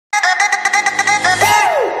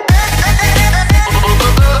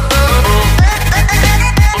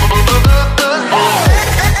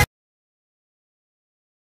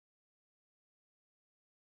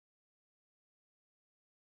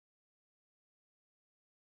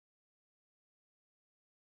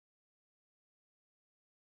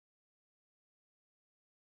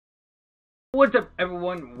What's up,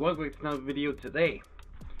 everyone? Welcome to another video today.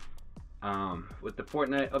 With the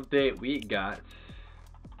Fortnite update, we got.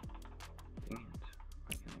 Dang it!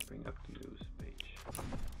 Why can't I bring up the news page?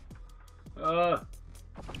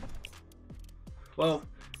 Well,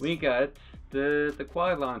 we got the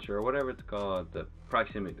quad launcher, or whatever it's called, the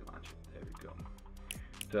proximity launcher. There we go.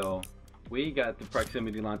 So we got the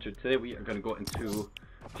proximity launcher today. We are gonna go into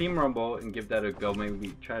Team Rumble and give that a go. Maybe we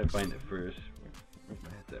try to find it first. Where's my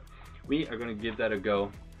headset? We are going to give that a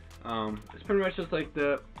go. It's pretty much just like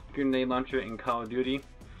the grenade launcher in Call of Duty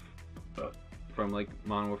from like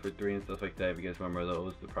Modern Warfare 3 and stuff like that. If you guys remember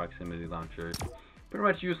those, the proximity launchers, pretty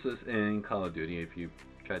much useless in Call of Duty if you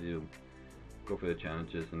try to go for the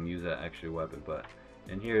challenges and use that extra weapon. But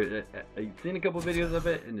in here, I've seen a couple videos of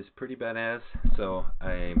it and it's pretty badass. So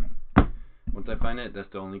once I find it, that's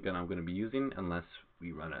the only gun I'm going to be using unless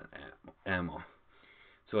we run out of ammo.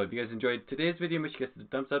 So if you guys enjoyed today's video, make sure you guys hit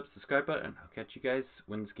the thumbs up, subscribe button, and I'll catch you guys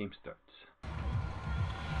when this game starts.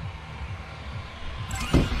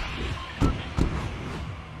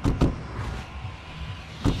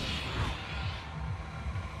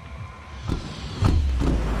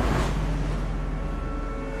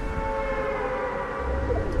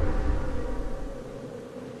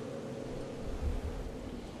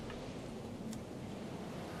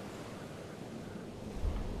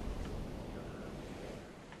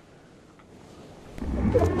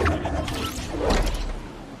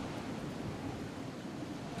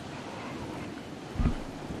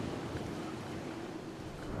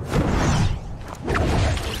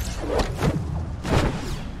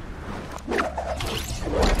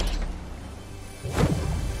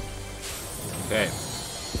 Okay,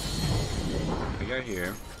 we got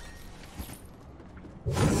here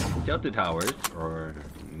Tilted Towers, or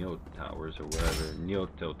Neo Towers, or whatever, Neo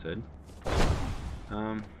Tilted.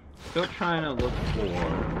 Still trying to look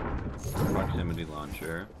for proximity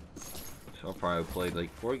launcher. So far I've played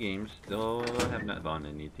like 4 games, still have not found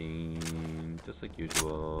anything, just like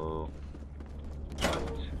usual. But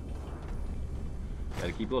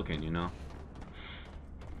gotta keep looking, you know.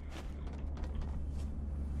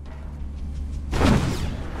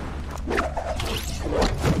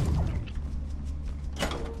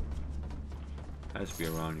 Has to be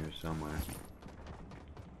around here somewhere.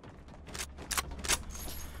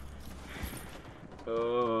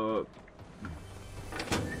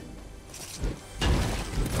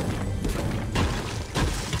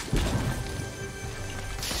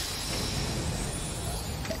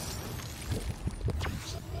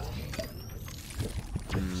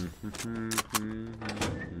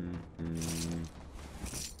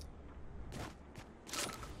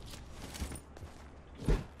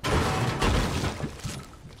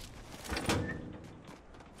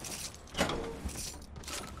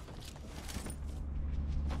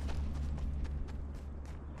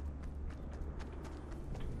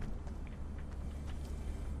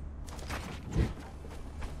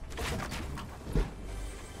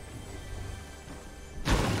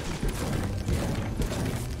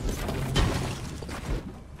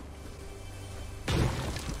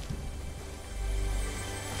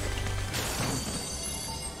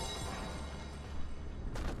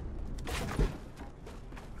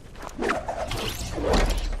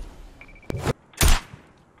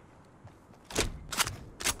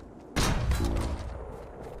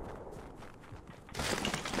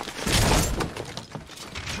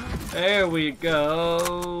 There we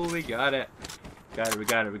go. We got it. We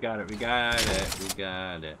got it. We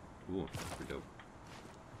got it. Ooh, super dope.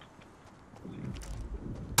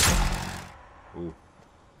 Ooh.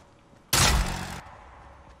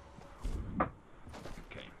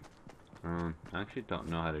 Okay. I actually don't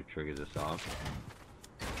know how to trigger this off.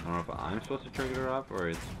 I don't know if I'm supposed to trigger it off or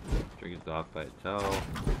it's triggers off by itself.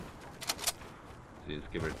 Let's see, let's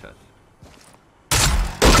give it a test.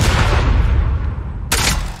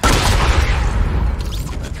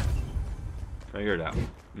 Figure it out.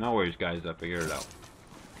 No worries, guys. I figured it out.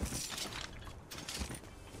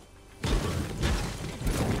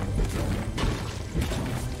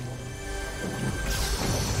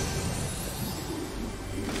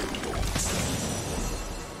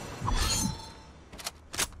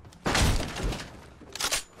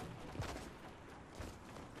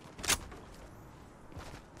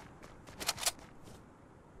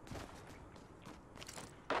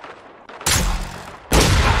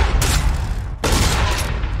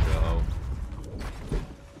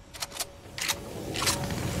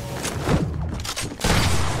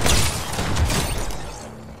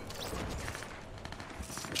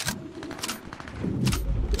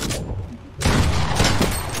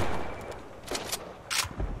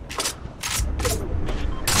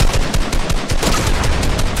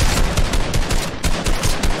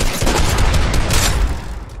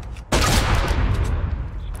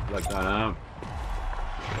 Like that.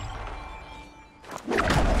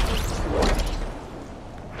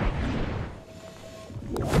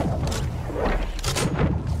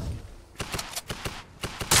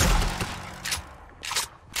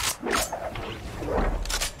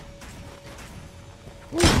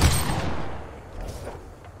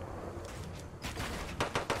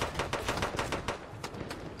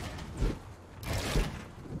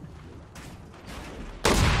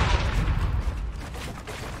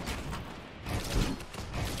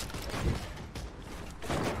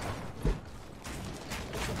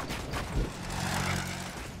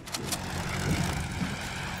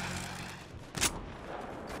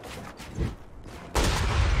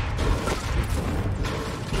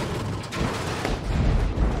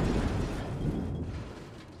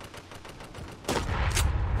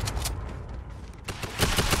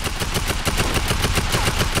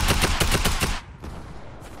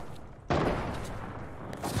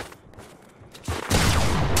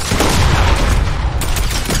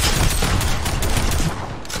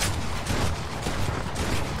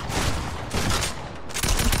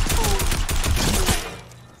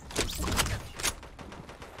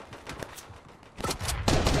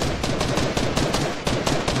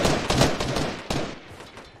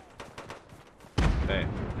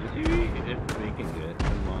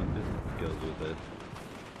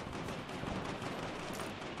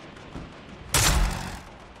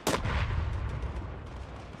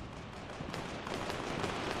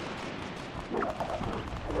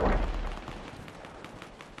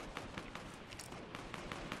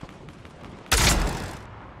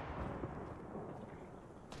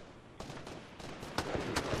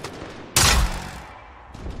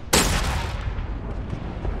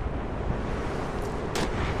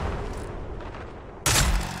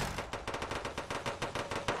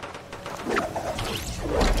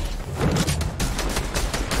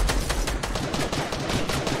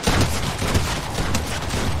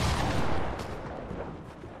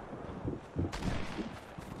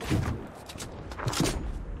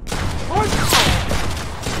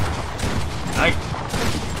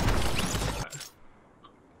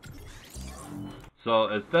 So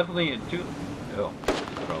it's definitely a two. Oh,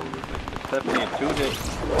 probably. It's definitely a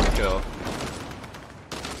 2-day kill.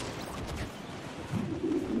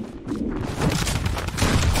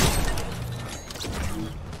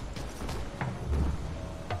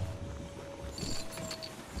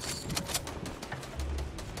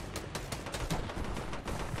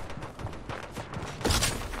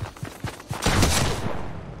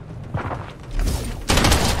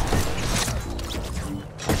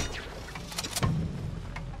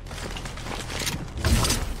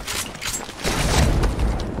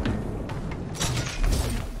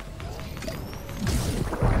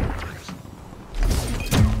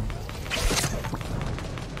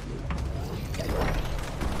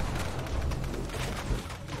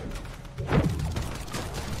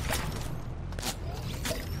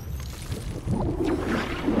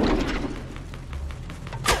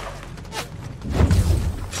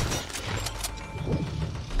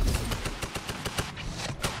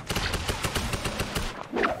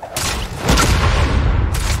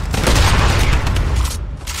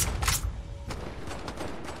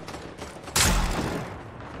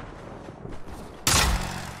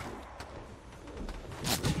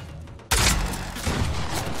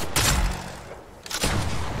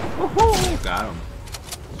 Woohoo! Got him.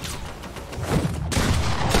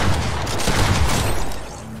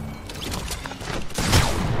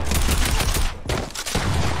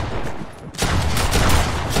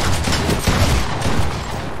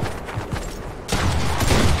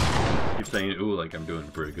 Keep saying ooh like I'm doing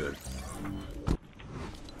pretty good.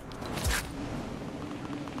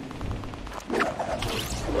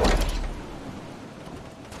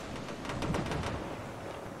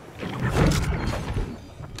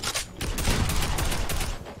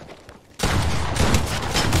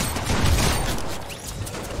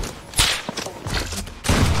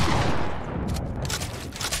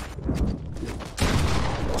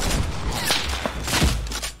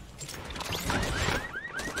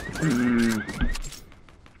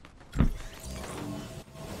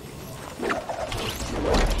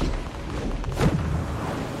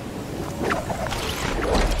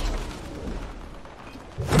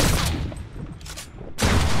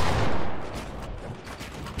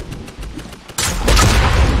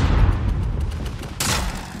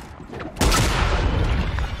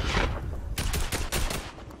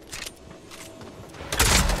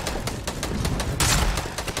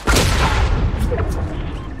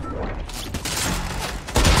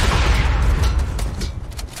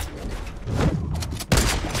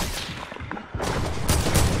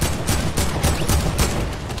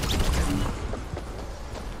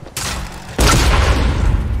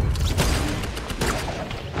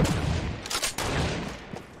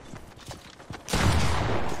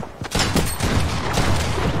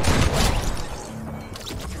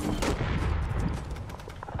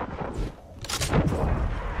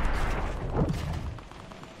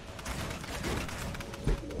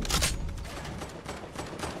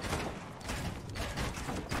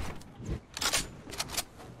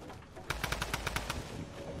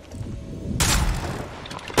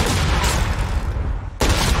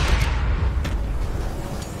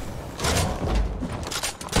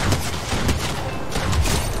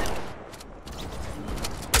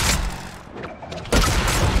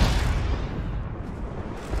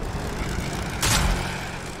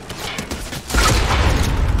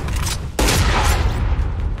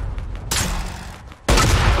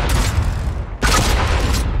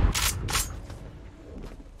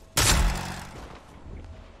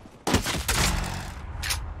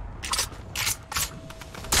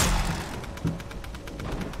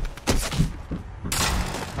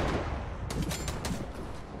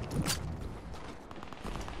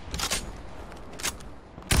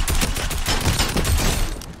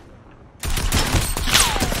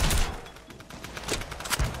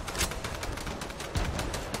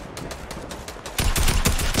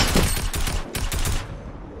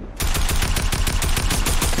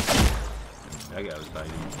 That guy was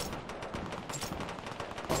hiding.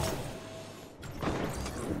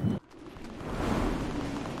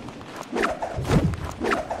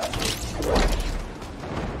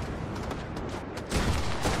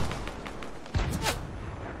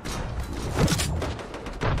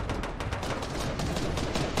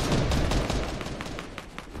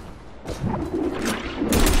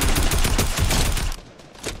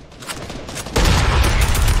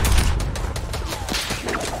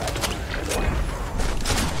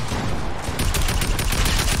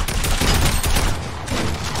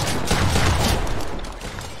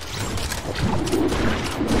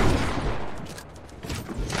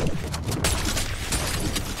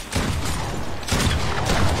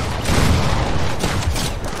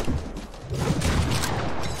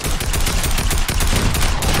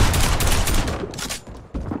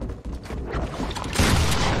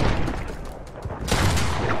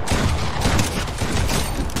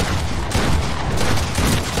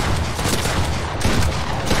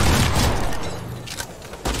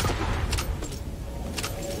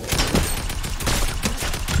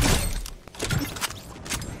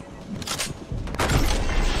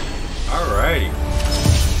 Alrighty.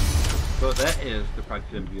 So that is the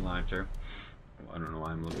proximity launcher. I don't know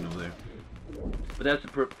why I'm looking over there. But that's the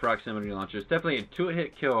proximity launcher. It's definitely a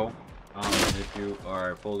 2-hit kill if you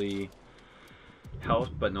are fully health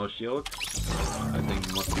but no shield. I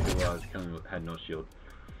think most people I was killing had no shield.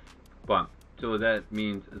 But so that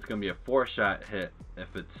means it's gonna be a 4-shot hit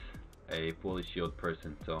if it's a fully shielded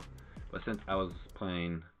person. So, but since I was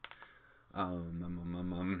playing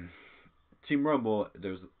Team Rumble,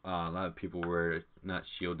 there's a lot of people were not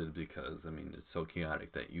shielded because I mean it's so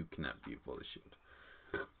chaotic that you cannot be fully shielded.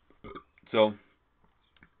 So,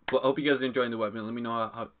 but I hope you guys are enjoying the weapon. Let me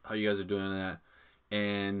know how you guys are doing that.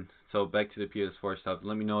 And so back to the PS4 stuff.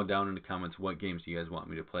 Let me know down in the comments what games you guys want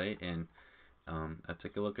me to play, and I'll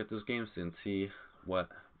take a look at those games and see what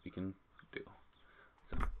we can